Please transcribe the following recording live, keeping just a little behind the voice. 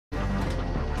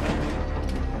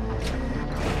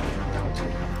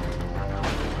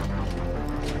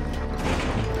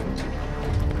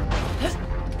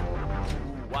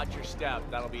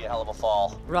That'll be a hell of a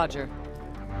fall. Roger.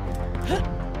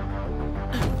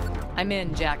 I'm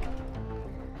in, Jack.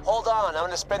 Hold on, I'm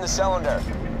gonna spin the cylinder.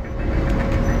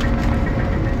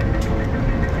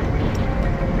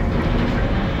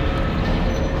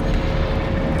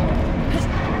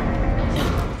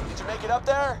 Did you make it up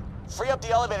there? Free up the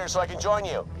elevator so I can join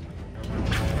you.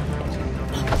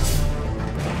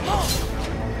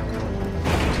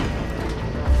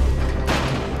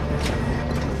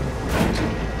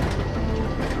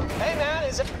 Hey man,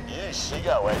 is it? Yeesh, she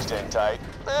got wedged in tight.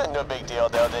 No big deal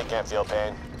though, they can't feel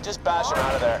pain. Just bash them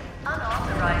out of there.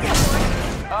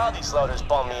 Unauthorized. Oh, these loaders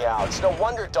bum me out. It's no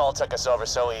wonder Dahl took us over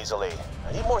so easily.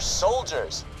 I need more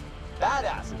soldiers.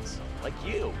 Badasses, like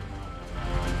you.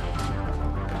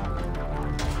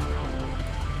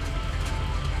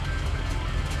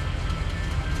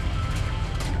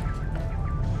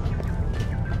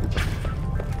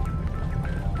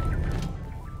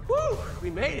 Woo! We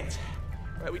made it.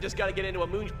 All right, we just gotta get into a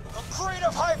moon... The creed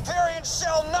of Hyperion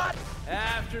shall not...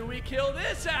 After we kill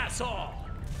this asshole!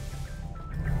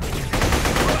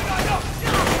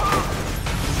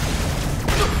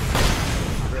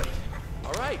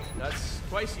 All right, that's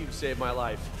twice you've saved my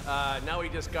life. Now we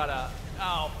just gotta...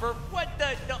 Oh, for what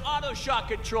the auto shot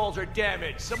controls are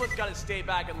damaged. Someone's gotta stay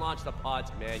back and launch the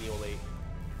pods manually.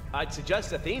 I'd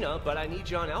suggest Athena, but I need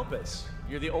you on Elpis.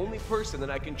 You're the only person that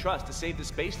I can trust to save the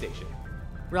space station.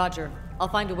 Roger. I'll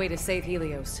find a way to save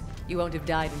Helios. You won't have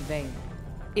died in vain.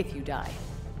 If you die.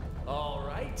 All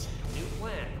right, new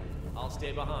plan. I'll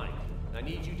stay behind. I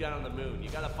need you down on the moon. You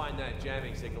gotta find that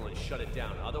jamming signal and shut it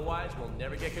down. Otherwise, we'll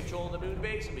never get control of the moon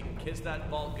base and we can kiss that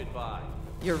vault goodbye.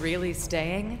 You're really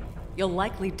staying? You'll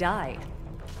likely die.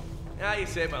 Now you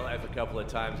saved my life a couple of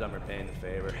times, I'm repaying the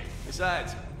favor.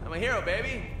 Besides, I'm a hero,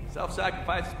 baby.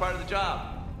 Self-sacrifice is part of the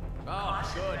job. Oh,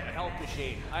 good, a health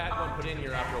machine. I had one put in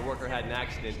here after a worker had an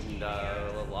accident and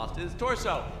lost his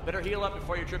torso. Better heal up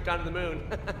before your trip down to the moon.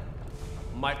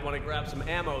 Might want to grab some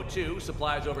ammo, too.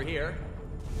 Supplies over here.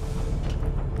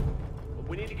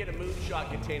 We need to get a moonshot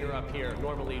container up here.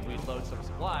 Normally, we'd load some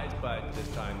supplies, but this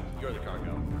time, you're the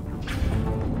cargo.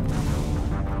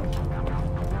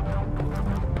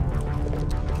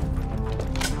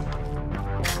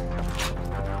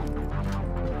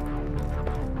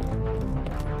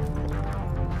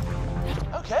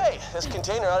 Okay, this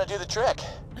container ought to do the trick.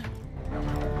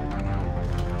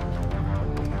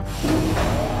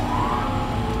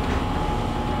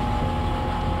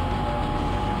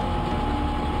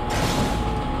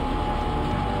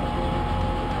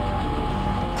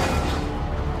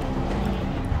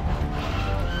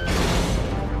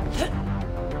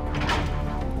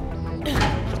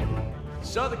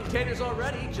 So the container's all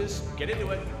ready, just get into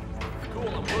it. Cool,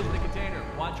 I'm closing the container.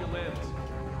 Watch your limbs.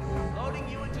 Loading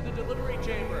you into the delivery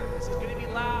chamber. This is gonna be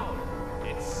loud.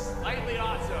 It's slightly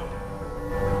awesome.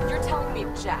 You're telling me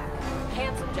Jack,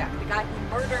 handsome Jack, the guy who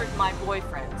murdered my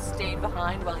boyfriend, stayed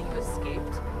behind while you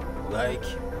escaped? Like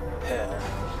hell.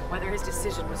 Whether his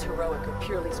decision was heroic or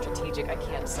purely strategic, I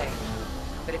can't say.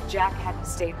 But if Jack hadn't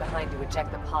stayed behind to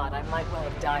eject the pod, I might well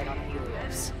have died on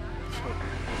Helios.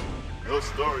 Your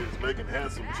story is making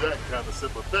handsome Jack kind of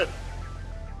sympathetic.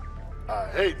 I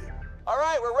hate it. All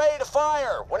right, we're ready to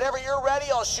fire. Whenever you're ready,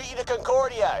 I'll shoot you to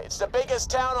Concordia. It's the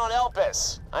biggest town on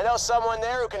Elpis. I know someone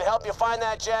there who can help you find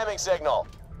that jamming signal.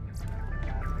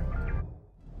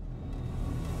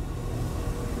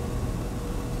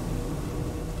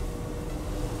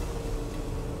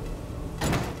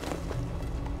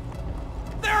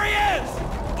 There he is!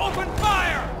 Open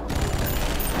fire!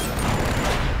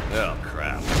 Oh,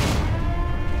 crap.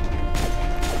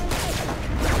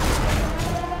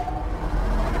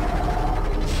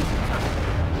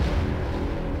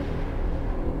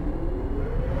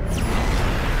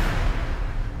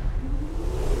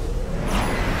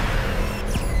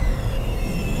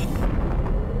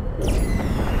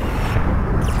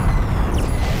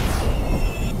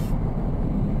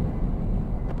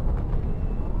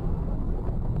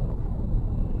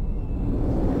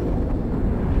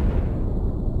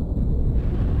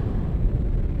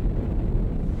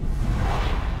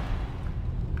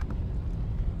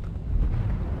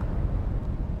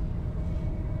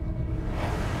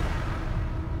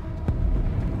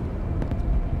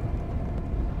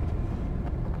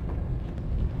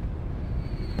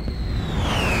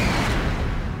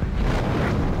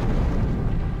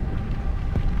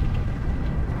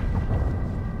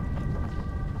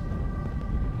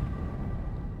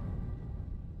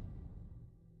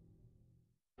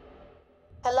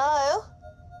 Hello?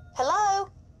 Hello?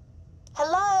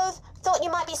 Hello? Thought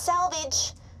you might be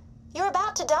salvage. You're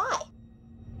about to die.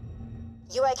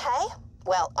 You okay?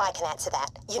 Well, I can answer that.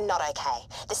 You're not okay.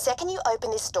 The second you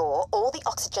open this door, all the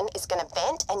oxygen is going to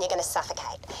vent and you're going to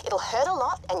suffocate. It'll hurt a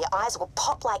lot and your eyes will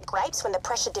pop like grapes when the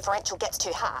pressure differential gets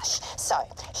too harsh. So,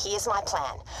 here's my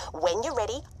plan. When you're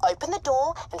ready, open the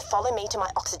door and follow me to my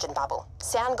oxygen bubble.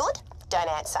 Sound good? Don't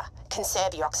answer.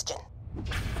 Conserve your oxygen.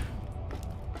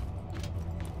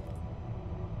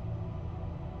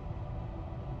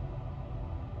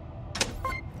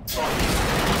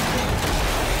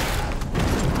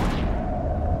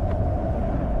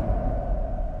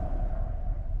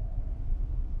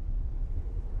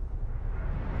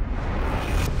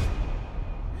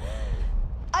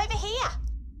 Over here.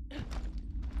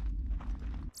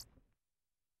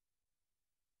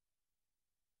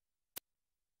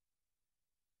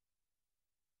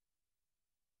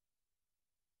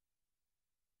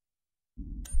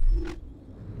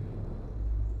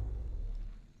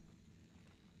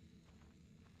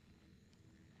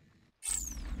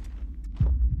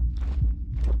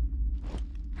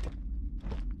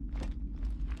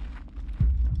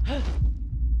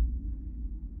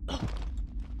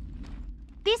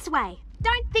 This way.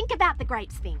 Don't think about the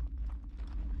grapes thing.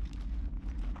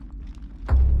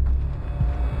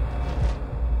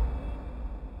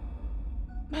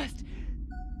 Must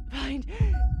find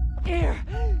air.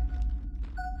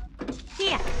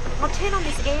 Here, I'll turn on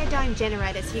this air dome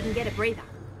generator so you can get a breather.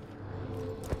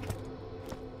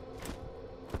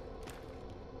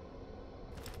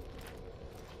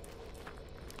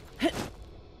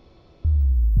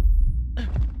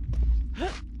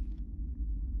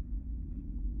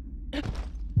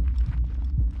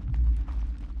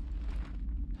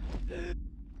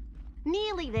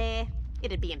 Nearly there.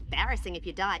 It'd be embarrassing if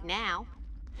you died now.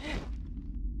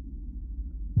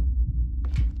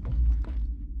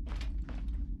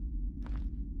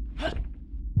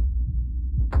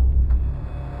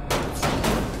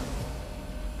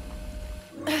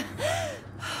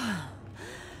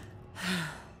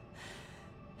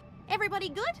 Everybody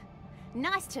good?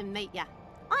 Nice to meet ya.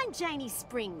 I'm Janie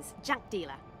Springs, junk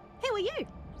dealer. Who are you?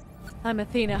 I'm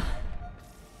Athena.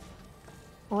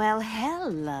 Well,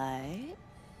 hello.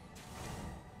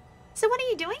 So what are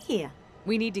you doing here?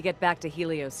 We need to get back to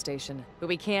Helios Station, but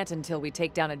we can't until we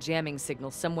take down a jamming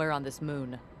signal somewhere on this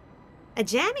moon. A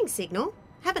jamming signal?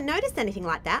 Haven't noticed anything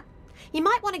like that. You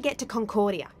might want to get to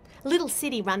Concordia, a little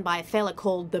city run by a fella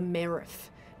called the Merif.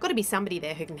 Got to be somebody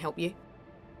there who can help you.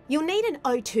 You'll need an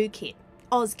O2 kit,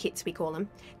 Oz kits we call them,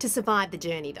 to survive the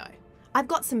journey though. I've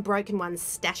got some broken ones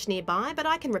stashed nearby, but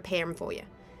I can repair them for you.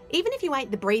 Even if you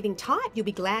ain't the breathing type, you'll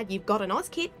be glad you've got an Oz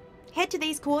kit. Head to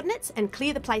these coordinates and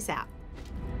clear the place out.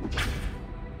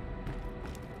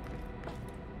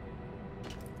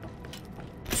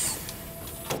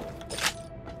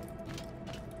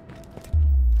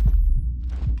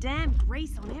 Damn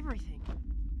grease on everything.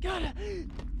 Gotta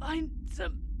find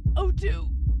some O2.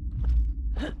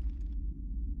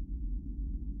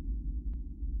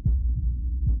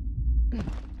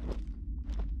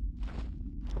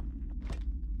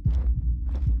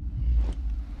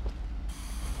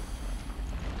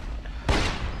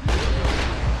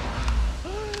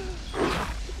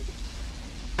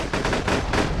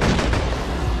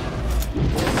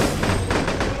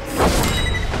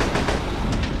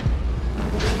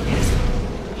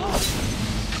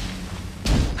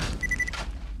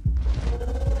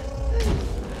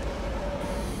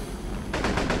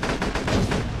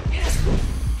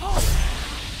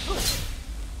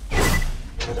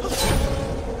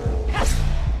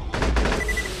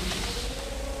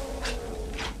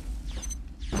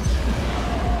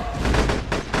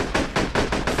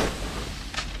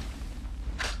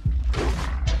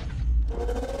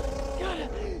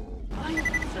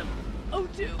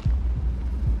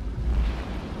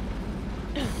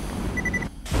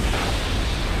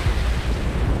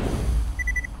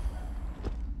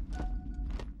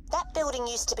 That building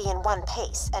used to be in one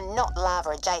piece and not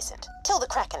lava adjacent. Till the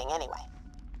crackening anyway.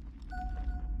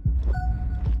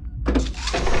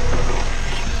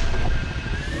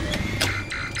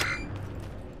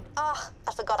 Ah,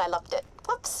 I forgot I locked it.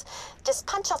 Whoops. Just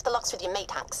punch off the locks with your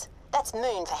meat hunks. That's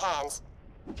moon for hands.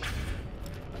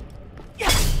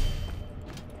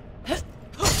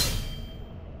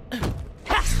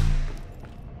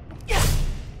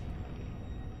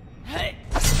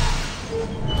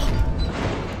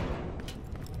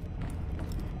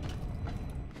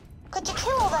 Could you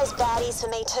kill all those baddies for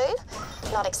me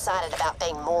too? Not excited about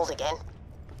being mauled again.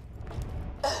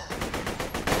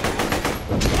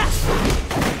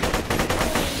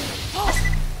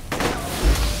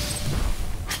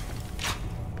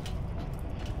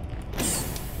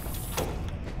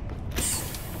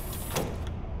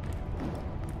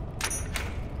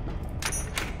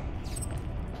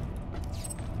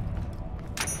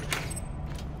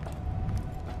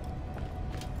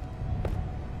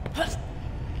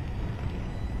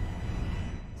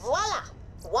 Voila!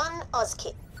 One Oz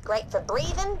kit. Great for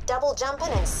breathing, double jumping,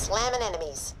 and slamming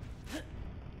enemies.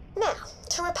 Now,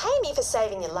 to repay me for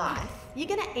saving your life, You're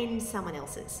gonna end someone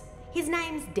else's. His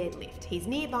name's Deadlift. He's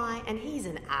nearby and he's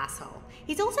an asshole.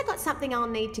 He's also got something I'll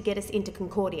need to get us into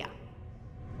Concordia.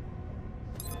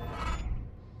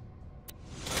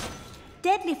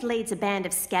 Deadlift leads a band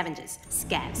of scavengers,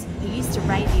 scavs, who used to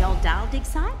raid the old Dale dig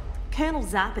site. Colonel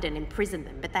Zarpedon imprisoned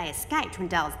them, but they escaped when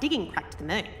Dale's digging cracked the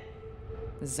moon.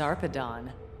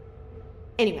 Zarpedon.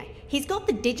 Anyway, he's got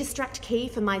the Digistruct key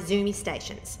for my Zoomy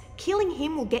stations. Killing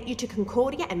him will get you to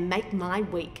Concordia and make my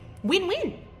week.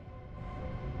 Win-win!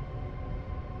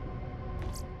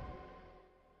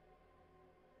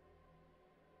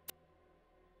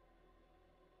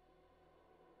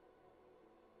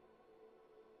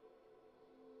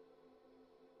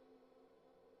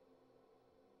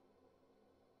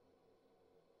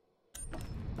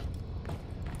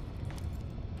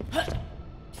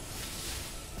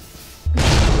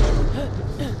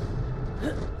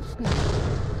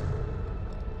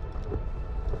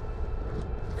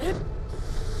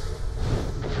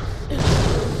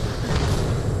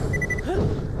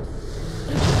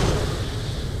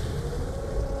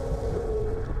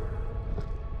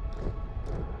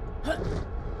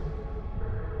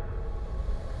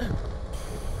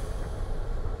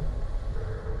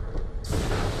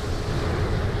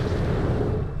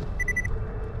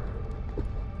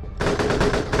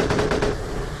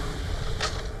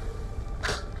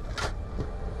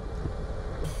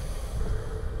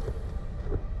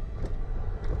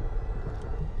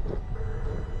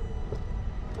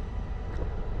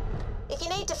 if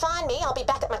you need to find me, I'll be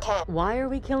back at my camp. Why are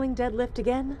we killing Deadlift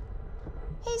again?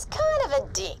 He's kind of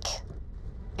a dick.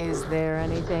 Is there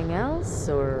anything else,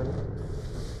 or...?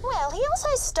 Well, he also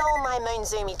stole my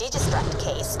Moonzoomy Digistruct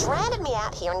key, stranded me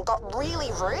out here, and got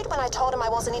really rude when I told him I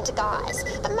wasn't into guys.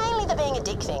 But mainly the being a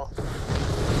dick thing.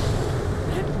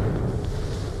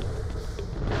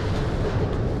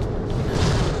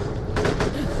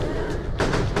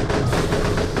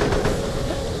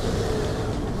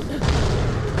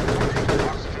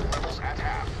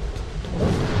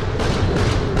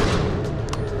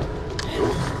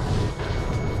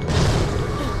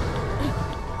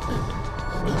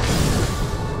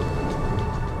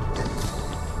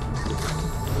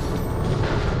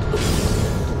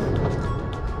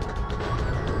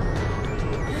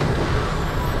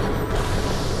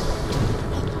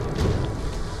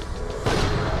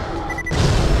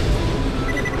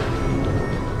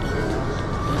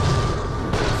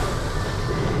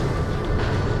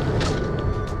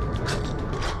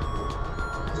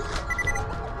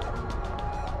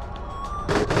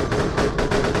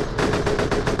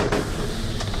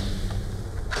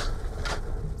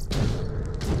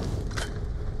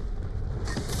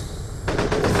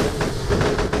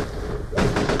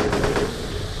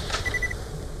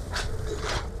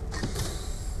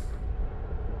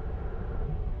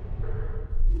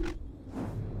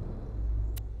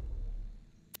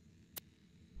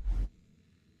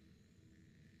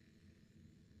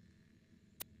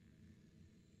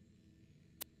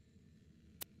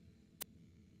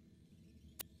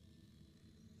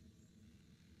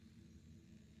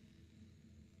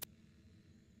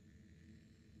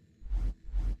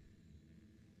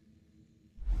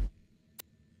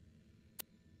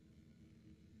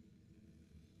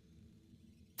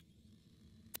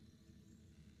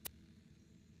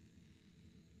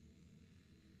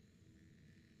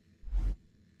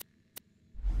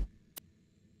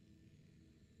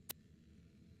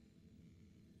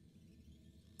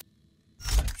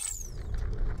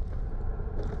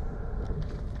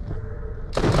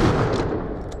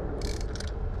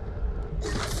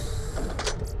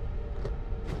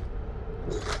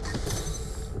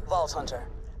 Vault Hunter,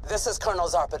 this is Colonel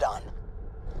Zarpedon.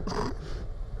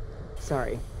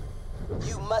 Sorry.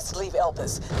 You must leave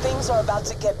Elpis. Things are about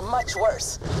to get much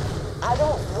worse. I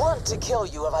don't want to kill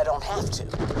you if I don't have to.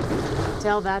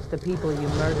 Tell that to the people you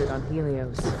murdered on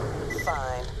Helios.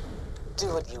 Fine. Do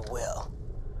what you will.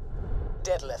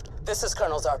 Deadlift, this is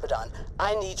Colonel Zarpedon.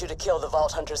 I need you to kill the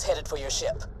Vault Hunters headed for your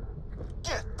ship.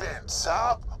 Get bent,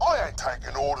 Zarp. I ain't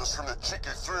taking orders from the chick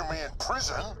who threw me in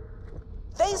prison.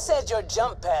 They said your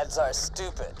jump pads are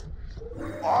stupid.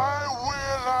 I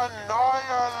will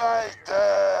annihilate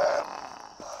them!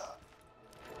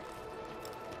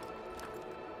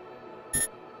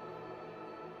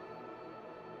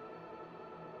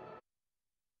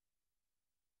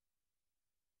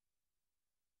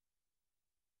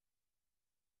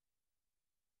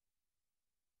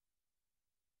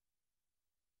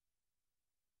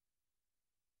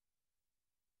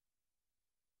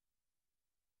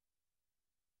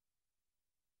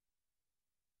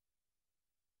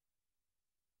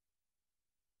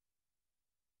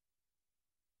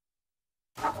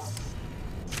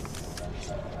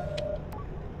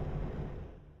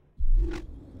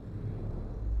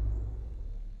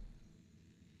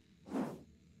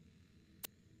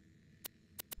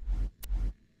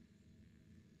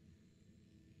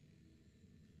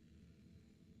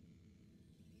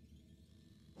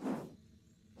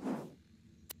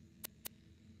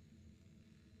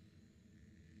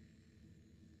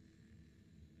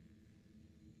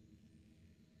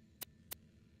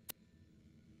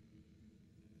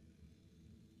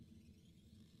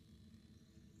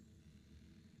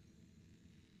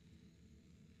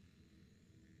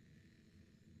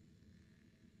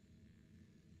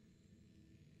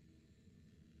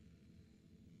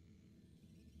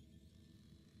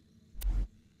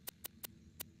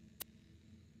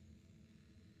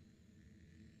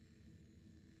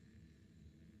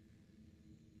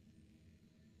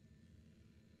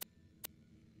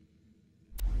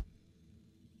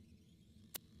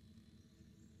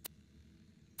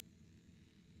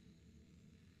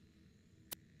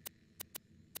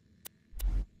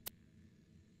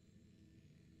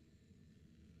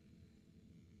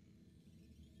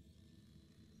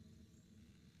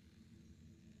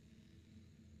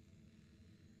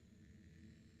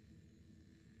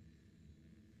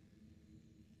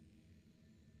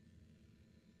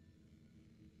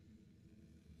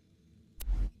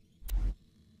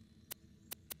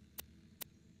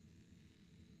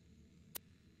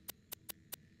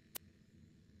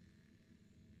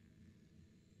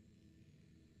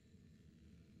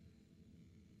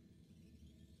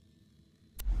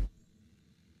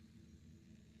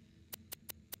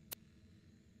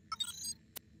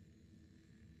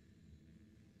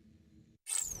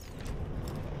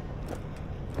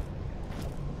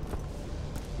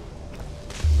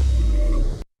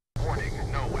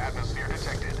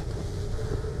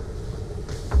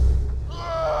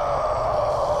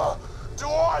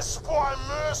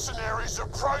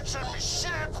 Approaching me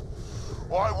ship,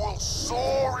 I will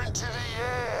soar into the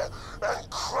air and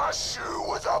crush you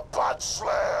with a butt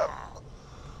slam.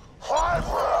 Hi,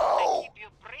 bro! Keep you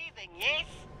breathing,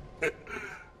 yes?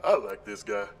 I like this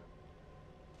guy.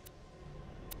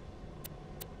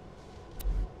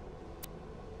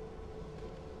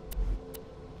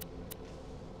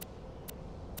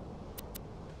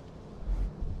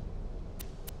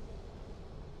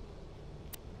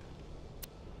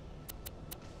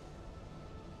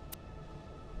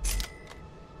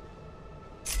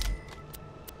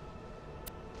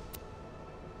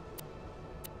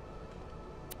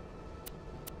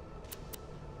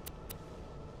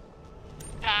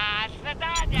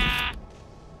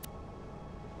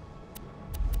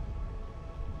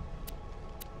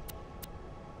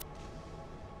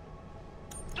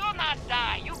 Do not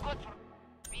die, you good for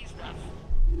business.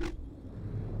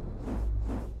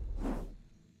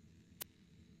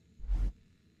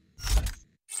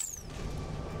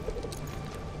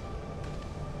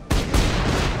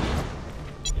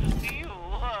 You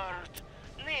hurt.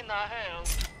 Nina, help.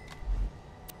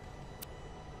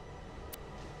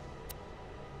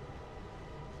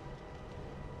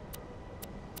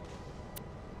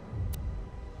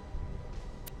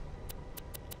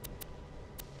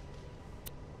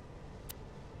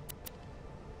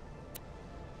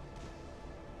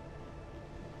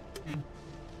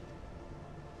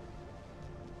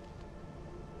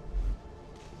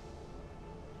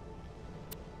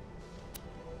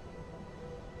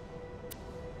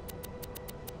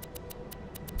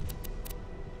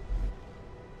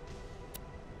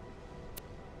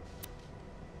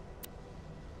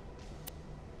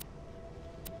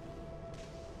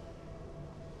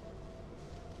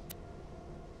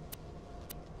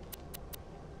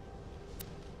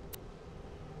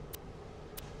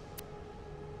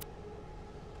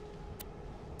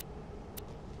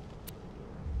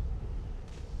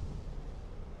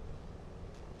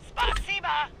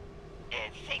 Spasiba!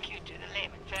 And thank you to the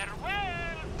lemon.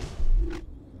 Farewell!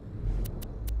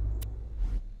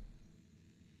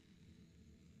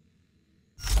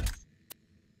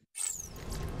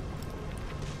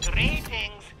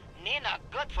 Greetings. Nina,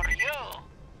 good for you.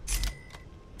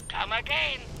 Come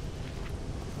again.